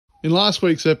In last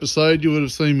week's episode, you would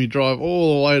have seen me drive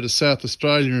all the way to South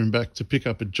Australia and back to pick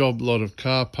up a job lot of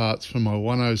car parts for my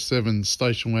 107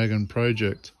 Station Wagon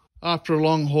project. After a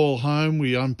long haul home,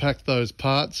 we unpacked those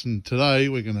parts, and today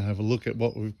we're going to have a look at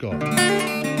what we've got.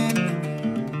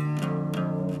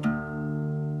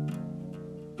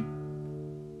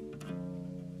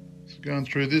 So going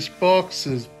through this box,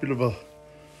 there's a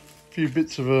few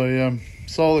bits of a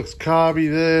Solix carby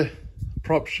there,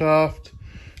 prop shaft,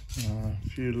 a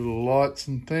few little lights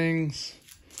and things.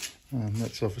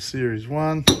 That's off a Series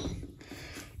 1.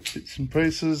 Bits and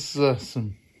pieces,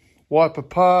 some wiper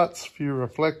parts, a few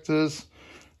reflectors,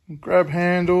 grab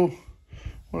handle.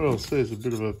 What else? There's a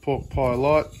bit of a pork pie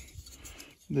light.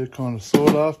 They're kind of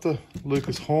sought after.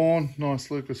 Lucas horn, nice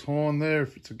Lucas horn there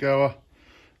if it's a goer.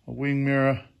 A wing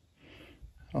mirror,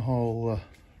 a whole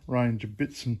range of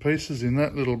bits and pieces in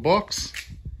that little box.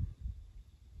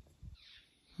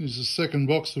 There's a second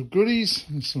box of goodies.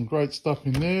 There's some great stuff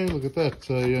in there. Look at that,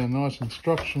 a nice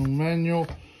instructional manual,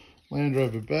 Land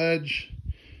Rover badge,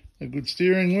 a good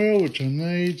steering wheel, which I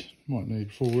need. Might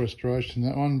need full restoration,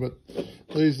 that one, but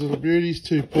these little beauties,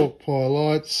 2 pork pie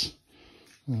lights,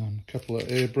 a couple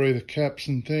of air breather caps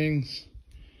and things,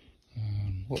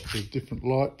 lots of different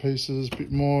light pieces, a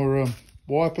bit more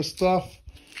wiper stuff.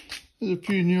 There's a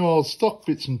few new old stock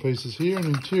bits and pieces here, an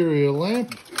interior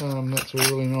lamp. That's a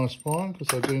really nice find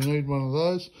because I do need one of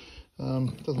those.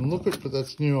 Doesn't look it, but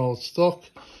that's new old stock.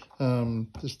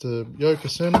 Just a yoke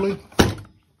assembly.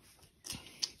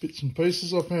 Bits and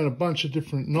pieces. I found a bunch of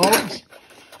different knobs.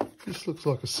 This looks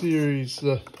like a Series,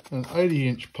 an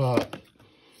 80-inch part.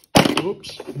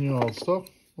 Whoops, new old stock,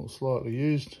 or slightly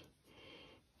used.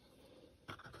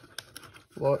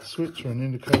 Light switch or an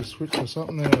indicator switch or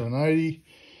something out of an 80.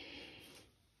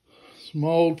 Some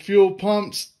old fuel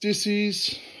pumps,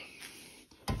 dissies.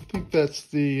 I think that's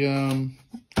the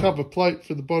cover plate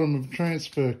for the bottom of a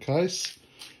transfer case.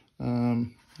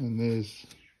 And there's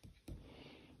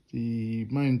the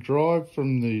main drive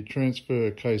from the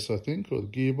transfer case, I think, or the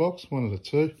gearbox, one of the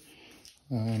two.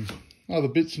 Other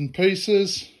bits and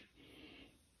pieces.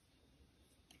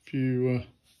 A few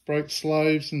brake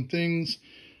slaves and things.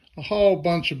 A whole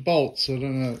bunch of bolts. I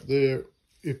don't know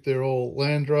if they're all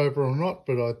Land Rover or not,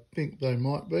 but I think they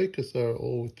might be because they're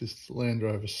all with this Land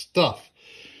Rover stuff.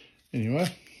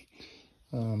 Anyway,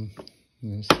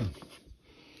 there's some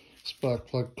spark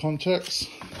plug contacts.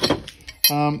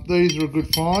 These are a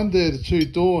good find. They're the 2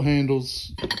 door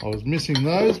handles. I was missing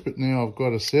those, but now I've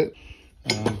got a set.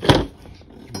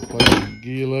 Replacing the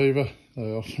gear lever,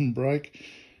 they often break.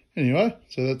 Anyway,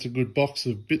 so that's a good box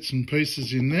of bits and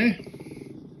pieces in there.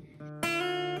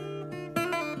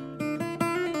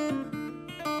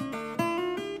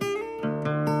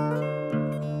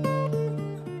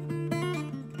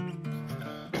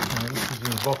 This is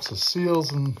in a box of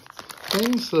seals and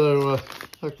things, so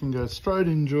that can go straight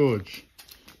in George.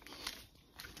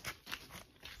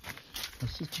 I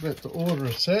was just about to order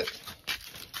a set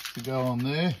to go on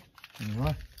there.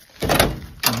 Anyway,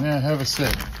 I now have a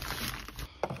set.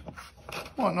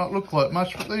 Might not look like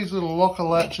much, but these little locker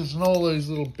latches and all these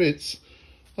little bits,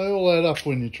 they all add up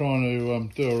when you're trying to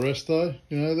do a resto.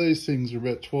 You know, these things are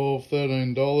about $12,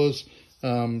 $13.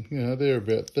 You know, they're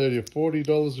about $30 or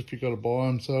 $40 if you've got to buy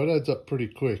them, so it adds up pretty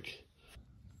quick.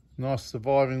 Nice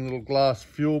surviving little glass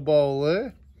fuel bowl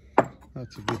there.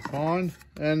 That's a good find.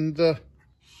 And a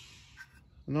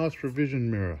nice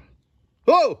revision mirror.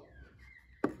 Oh!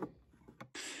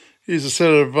 Here's a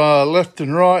set of left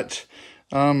and right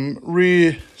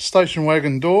rear station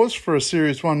wagon doors for a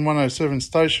Series 1 107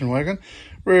 station wagon.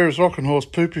 Rare as rocking horse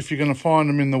poop if you're going to find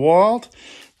them in the wild.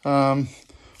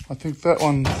 I think that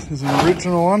one is an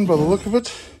original one by the look of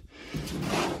it.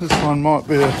 This one might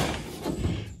be a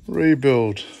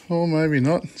rebuild, or maybe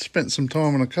not. Spent some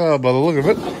time in a car by the look of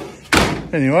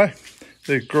it. Anyway,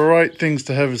 they're great things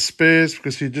to have as spares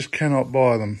because you just cannot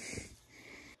buy them.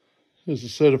 There's a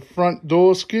set of front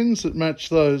door skins that match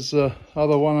those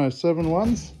other 107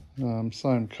 ones,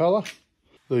 same colour.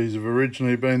 These have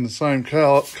originally been the same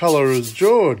colour as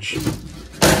George.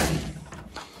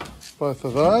 Both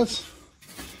of those.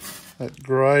 That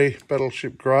grey,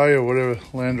 battleship grey or whatever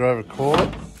Land Rover call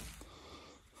it.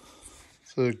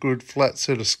 It's a good flat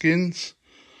set of skins.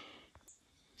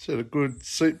 Set of good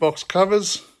seat box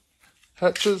covers,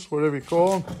 hatches, whatever you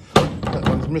call them. That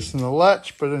one's missing the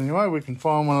latch, but anyway, we can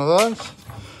find one of those.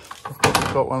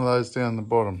 I've got one of those down the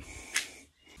bottom.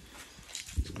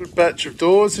 It's a good batch of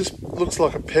doors. This looks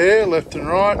like a pair, left and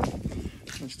right.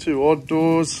 There's 2 odd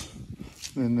doors.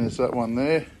 Then there's that one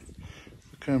there,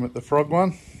 the Kermit the Frog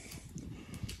one.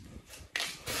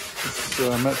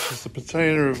 This matches the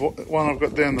patina of one I've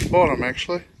got down the bottom,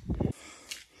 actually.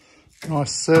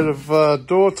 Nice set of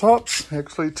door tops,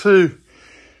 actually two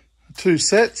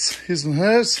sets, his and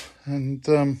hers, and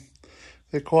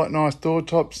they're quite nice door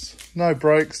tops, no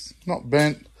breaks, not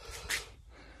bent,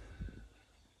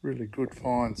 really good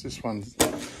finds. This one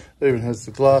even has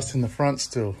the glass in the front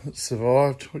still, it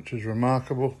survived, which is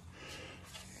remarkable.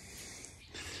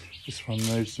 This one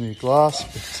needs new glass,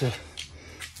 but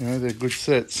you know, they're good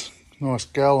sets. Nice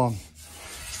gallon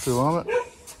still on it.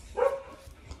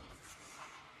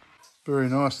 Very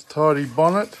nice tidy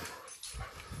bonnet,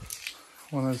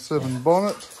 107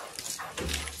 bonnet,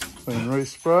 been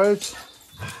resprayed.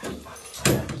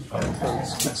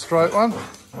 It's a good straight one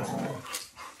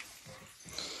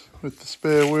with the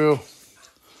spare wheel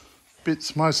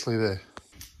bits mostly there.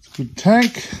 It's a good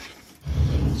tank,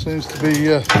 seems to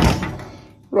be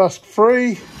rust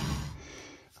free,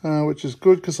 which is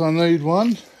good because I need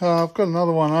one. I've got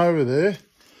another one over there,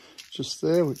 just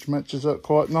there, which matches up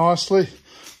quite nicely.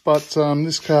 But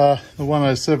this car, the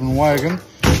 107 wagon,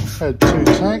 had two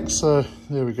tanks, so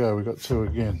there we go, we got two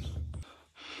again.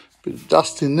 Bit of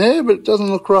dust in there, but it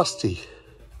doesn't look rusty.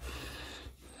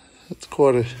 It's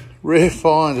quite a rare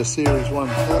find, a Series 1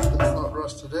 tap that's not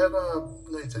rusted out.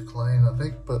 Needs a clean, I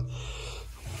think, but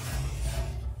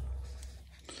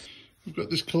we've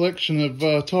got this collection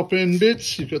of top end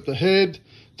bits. You've got the head,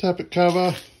 tappet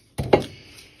cover,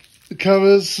 the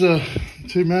covers,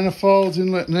 two manifolds,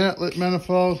 inlet and outlet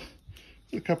manifold,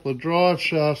 a couple of drive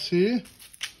shafts here.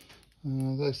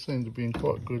 They seem to be in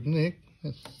quite good nick.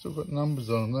 They've still got numbers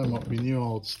on them, they might be new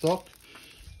old stock.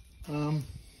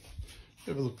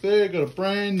 Have a look there, got a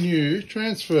brand new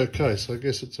transfer case. I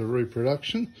guess it's a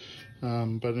reproduction,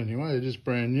 but anyway, it is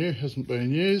brand new, hasn't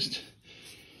been used.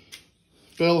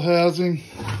 Bell housing,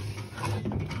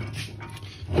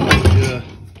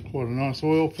 quite a nice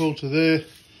oil filter there,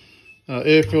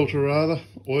 air filter rather,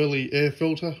 oily air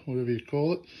filter, whatever you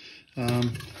call it.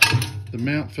 The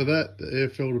mount for that, the air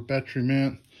filter battery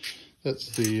mount, that's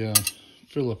the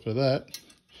filler for that.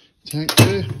 Tank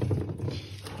there,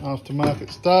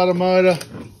 aftermarket starter motor,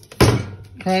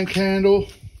 crank handle.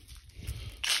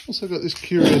 Also got this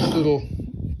curious little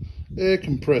air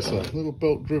compressor, little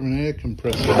belt driven air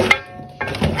compressor.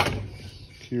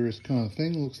 Curious kind of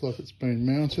thing, looks like it's been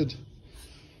mounted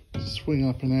to swing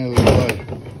up and out of the way.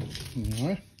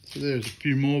 Anyway, so there's a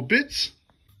few more bits.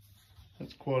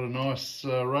 That's quite a nice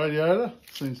radiator,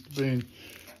 seems to be in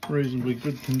reasonably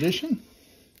good condition.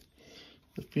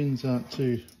 The fins aren't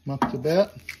too mucked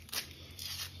about.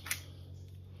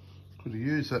 Could have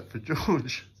used that for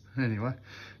George. Anyway,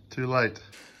 too late.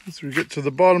 As we get to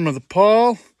the bottom of the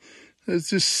pile,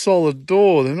 there's this solid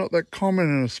door. They're not that common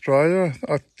in Australia.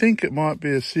 I think it might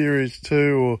be a Series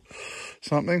 2 or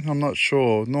something. I'm not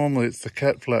sure. Normally it's the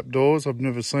cat flap doors. I've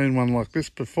never seen one like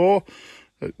this before.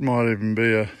 It might even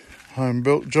be a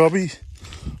home-built jobby,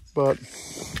 but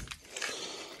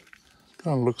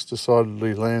kind of looks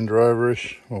decidedly Land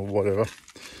Rover-ish or whatever.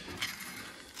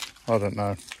 I don't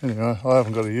know. Anyway, I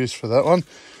haven't got a use for that one,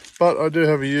 but I do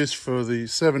have a use for the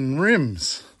 7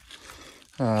 rims.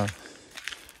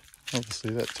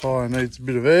 Obviously that tyre needs a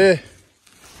bit of air.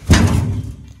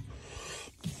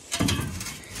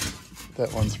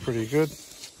 That one's pretty good.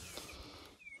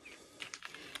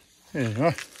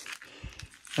 Anyway,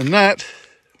 and that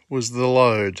was the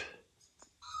load.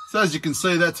 So as you can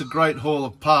see, that's a great haul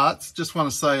of parts. Just want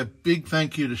to say a big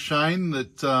thank you to Shane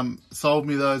that sold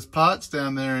me those parts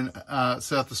down there in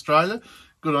South Australia.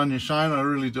 Good on you, Shane. I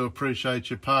really do appreciate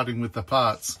you parting with the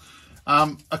parts.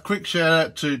 A quick shout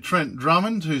out to Trent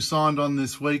Drummond, who signed on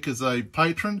this week as a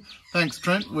patron. Thanks,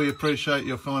 Trent. We appreciate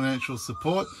your financial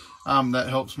support. That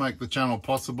helps make the channel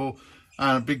possible.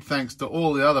 And a big thanks to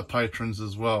all the other patrons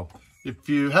as well. If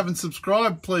you haven't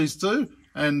subscribed, please do.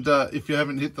 And if you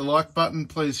haven't hit the like button,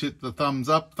 please hit the thumbs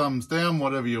up, thumbs down,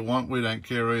 whatever you want. We don't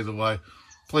care either way.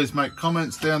 Please make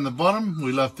comments down the bottom.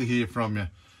 We love to hear from you.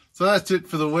 So that's it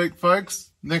for the week,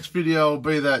 folks. Next video will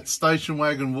be that Station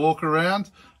Wagon walk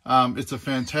around. It's a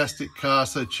fantastic car,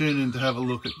 so tune in to have a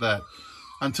look at that.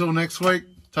 Until next week,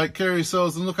 take care of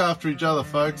yourselves and look after each other,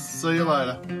 folks. See you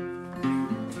later.